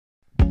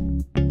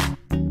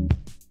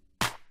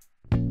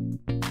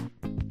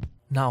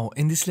Now,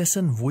 in this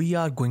lesson, we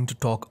are going to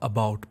talk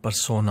about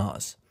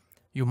personas.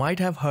 You might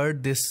have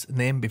heard this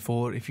name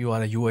before if you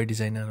are a UI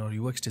designer or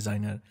UX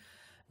designer.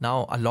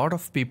 Now, a lot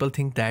of people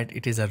think that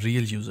it is a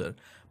real user,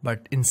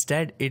 but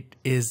instead it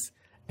is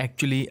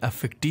actually a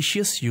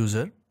fictitious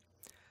user.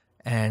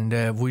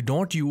 And we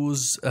don't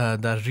use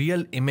the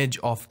real image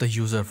of the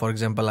user. For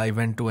example, I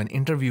went to an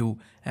interview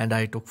and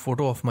I took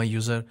photo of my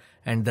user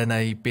and then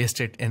I paste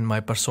it in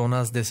my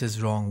personas. This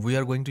is wrong. We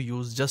are going to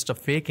use just a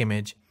fake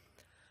image,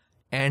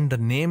 and the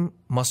name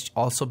must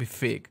also be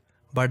fake,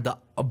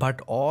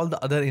 but all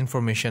the other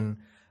information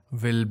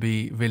will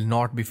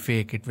not be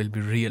fake. It will be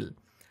real.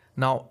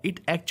 Now, it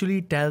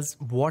actually tells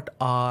what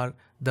are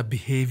the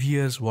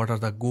behaviors, what are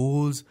the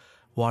goals,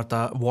 what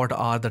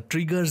are the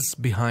triggers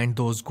behind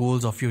those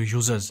goals of your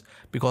users,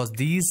 because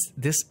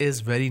this is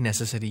very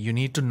necessary. You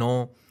need to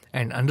know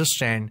and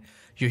understand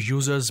your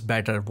users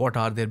better. What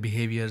are their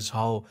behaviors,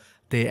 how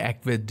they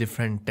act with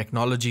different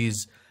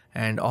technologies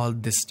and all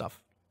this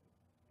stuff.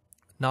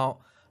 Now,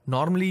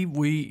 normally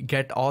we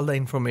get all the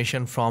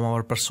information from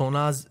our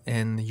personas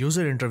in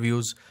user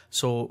interviews.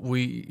 So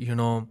we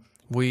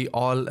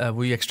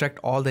extract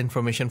all the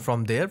information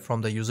from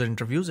the user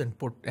interviews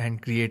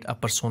and create a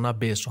persona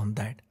based on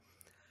that.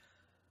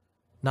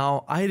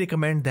 Now, I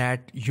recommend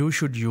that you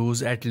should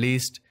use at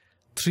least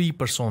 3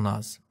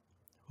 personas,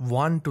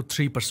 1 to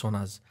 3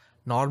 personas.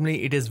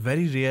 Normally, it is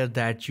very rare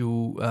that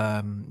you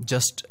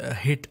just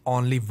hit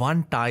only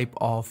one type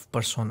of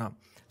persona.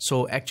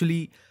 So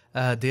actually,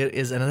 there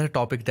is another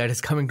topic that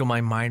is coming to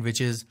my mind,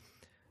 which is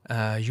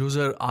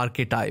user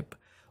archetype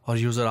or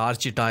user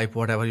archetype,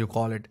 whatever you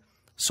call it.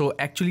 So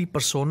actually,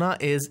 persona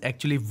is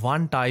actually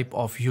one type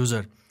of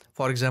user.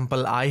 For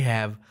example, I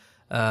have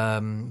a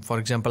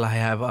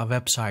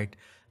website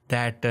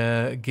that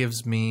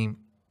gives me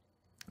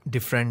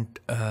different,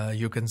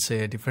 you can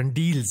say, different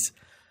deals.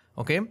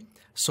 Okay,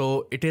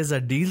 so it is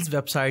a deals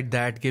website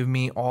that give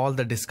me all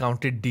the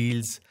discounted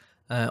deals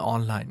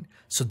online.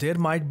 So there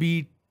might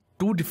be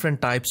 2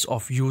 different types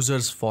of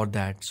users for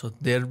that. So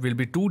there will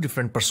be 2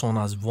 different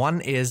personas. One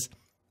is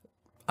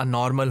a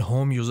normal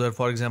home user.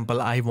 For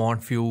example, I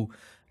want few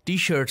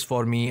t-shirts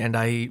for me, and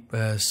I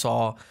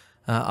saw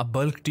a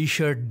bulk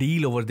t-shirt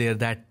deal over there,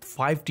 that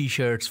 5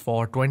 t-shirts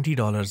for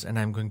 $20, and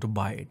I'm going to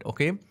buy it.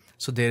 Okay,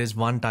 so there is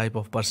one type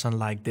of person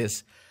like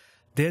this.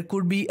 There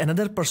could be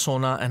another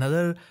persona,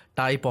 another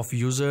type of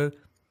user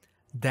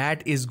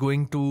that is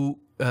going to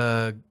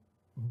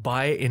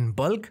buy in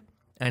bulk,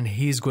 and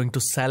he's going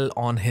to sell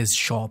on his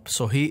shop.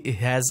 So he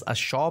has a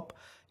shop,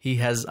 he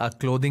has a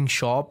clothing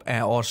shop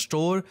or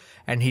store,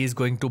 and he's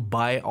going to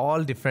buy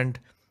all different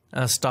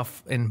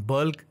stuff in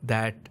bulk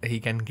that he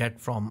can get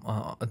from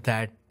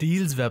that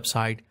deals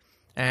website.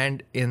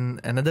 And in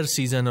another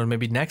season or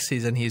maybe next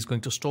season, he's going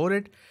to store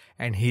it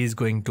and he's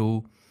going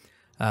to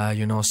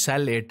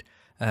sell it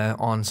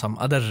on some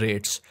other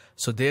rates.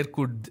 So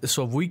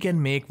we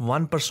can make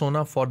one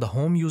persona for the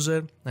home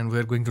user, and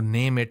we're going to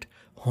name it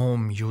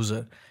home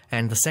user,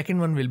 and the second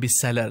one will be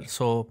seller.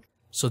 So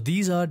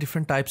these are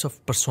different types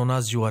of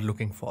personas you are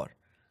looking for.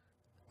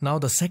 Now,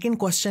 the second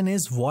question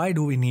is, why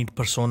do we need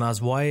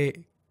personas? Why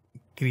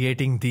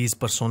creating these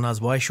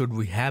personas? Why should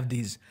we have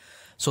these?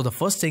 So the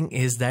first thing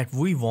is that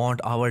we want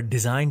our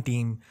design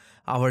team,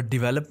 our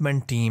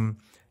development team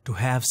to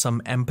have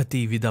some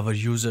empathy with our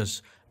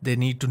users. They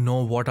need to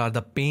know what are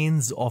the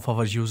pains of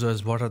our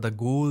users, what are the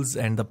goals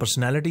and the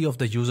personality of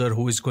the user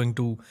who is going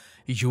to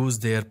use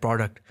their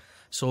product.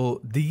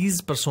 So these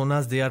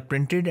personas, they are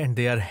printed and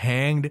they are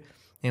hanged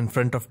in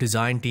front of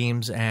design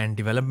teams and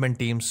development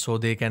teams so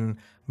they can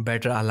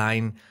better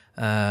align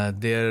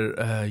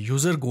their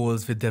user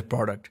goals with their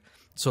product.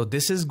 So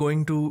this is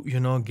going to,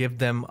 give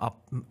them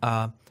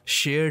a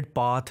shared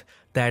path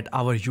that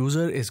our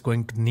user is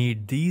going to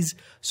need these.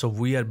 So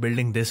we are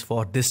building this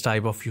for this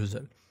type of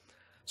user.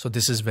 So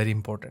this is very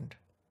important.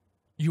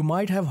 You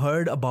might have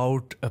heard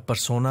about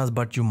personas,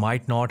 but you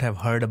might not have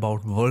heard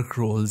about work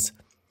roles.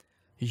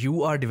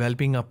 You are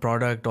developing a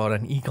product or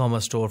an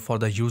e-commerce store for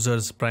the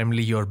users,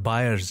 primarily your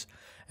buyers,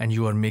 and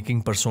you are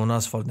making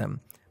personas for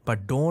them.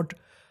 But don't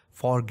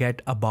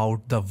forget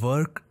about the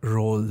work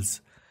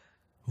roles.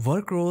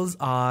 Work roles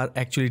are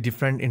actually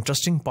different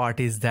interesting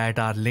parties that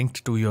are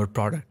linked to your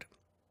product.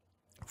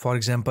 For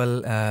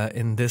example,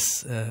 in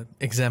this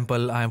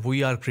example,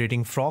 we are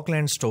creating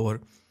Frogland store.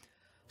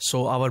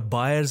 So our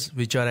buyers,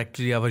 which are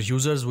actually our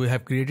users, we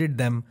have created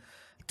them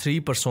 3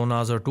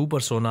 personas or 2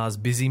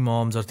 personas, busy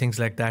moms or things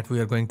like that. We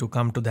are going to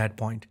come to that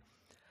point.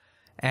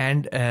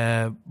 And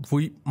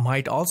we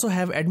might also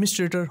have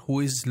administrator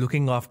who is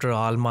looking after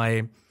all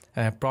my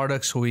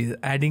products, who is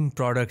adding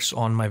products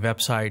on my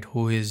website,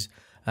 who is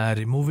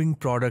removing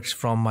products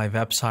from my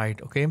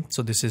website. Okay,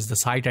 so this is the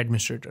site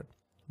administrator.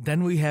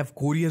 Then we have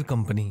courier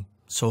company.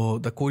 So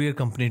the courier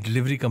company,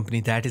 delivery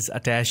company that is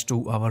attached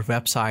to our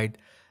website.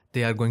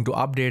 They are going to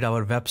update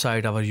our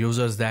website, our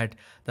users, that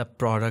the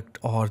product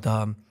or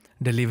the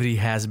delivery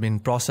has been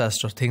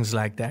processed or things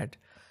like that.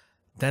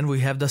 Then we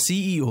have the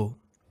CEO.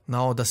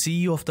 Now the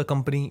CEO of the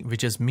company,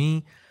 which is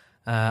me,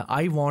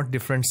 I want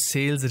different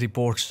sales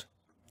reports.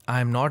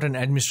 I'm not an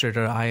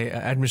administrator.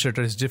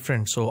 Administrator is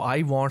different. So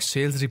I want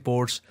sales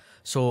reports.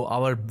 So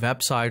our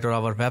website or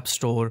our web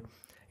store,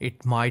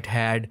 it might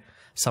had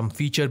some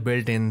feature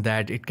built in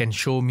that it can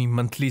show me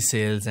monthly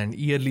sales and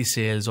yearly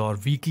sales or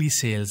weekly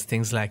sales,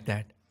 things like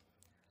that.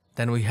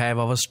 Then we have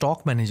our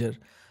stock manager.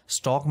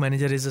 Stock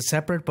manager is a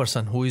separate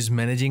person who is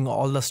managing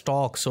all the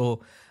stock.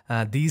 So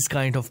these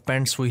kind of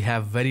pens, we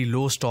have very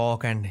low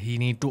stock and he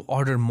need to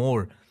order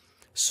more.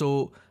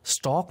 So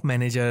stock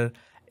manager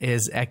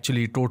is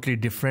actually totally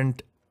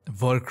different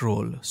work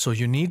role. So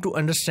you need to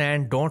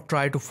understand, don't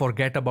try to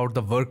forget about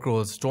the work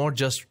roles. Don't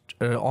just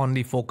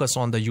only focus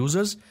on the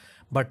users,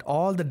 but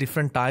all the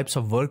different types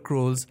of work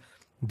roles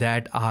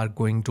that are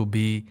going to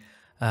be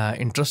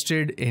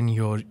interested in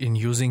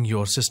using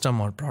your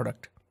system or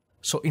product.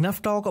 So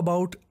enough talk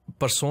about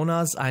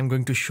personas. I'm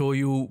going to show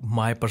you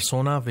my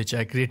persona, which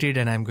I created,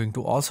 and I'm going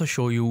to also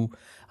show you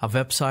a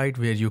website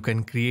where you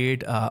can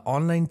create an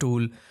online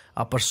tool,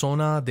 a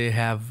persona. They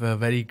have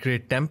very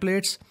great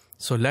templates.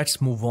 So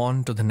let's move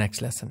on to the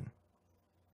next lesson.